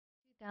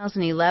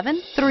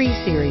2011 3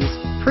 Series.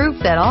 Proof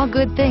that all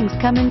good things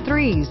come in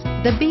threes.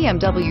 The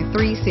BMW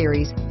 3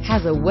 Series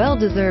has a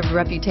well-deserved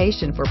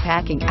reputation for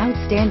packing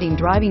outstanding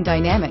driving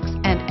dynamics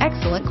and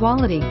excellent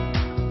quality.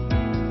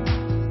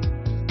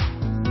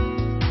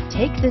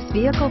 Take this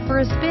vehicle for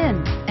a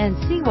spin and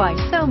see why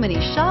so many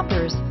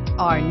shoppers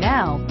are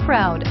now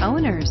proud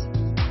owners.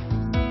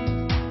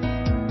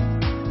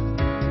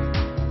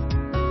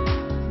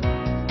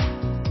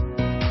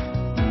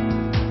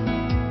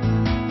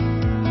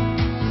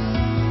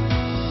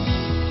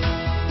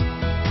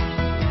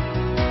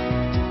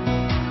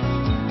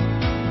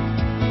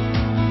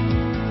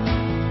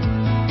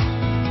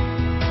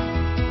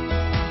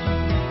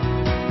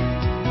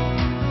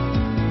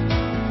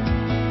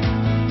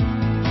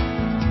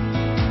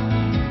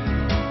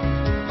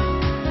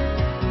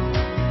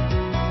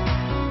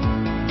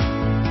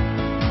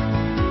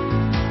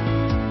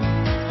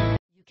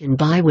 Can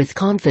buy with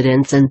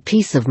confidence and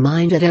peace of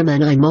mind at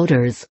M&I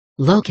Motors,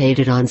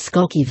 located on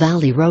Skokie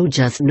Valley Road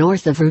just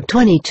north of Route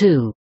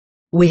 22.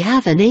 We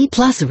have an A+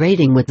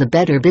 rating with the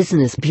Better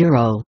Business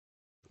Bureau.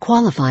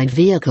 Qualified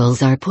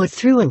vehicles are put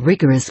through a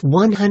rigorous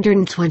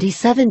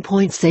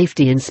 127-point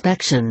safety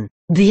inspection.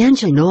 The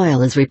engine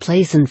oil is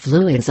replaced and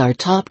fluids are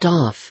topped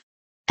off.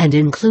 And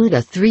include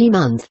a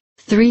 3-month,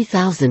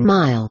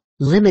 3,000-mile,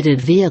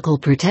 limited vehicle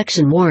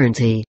protection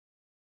warranty.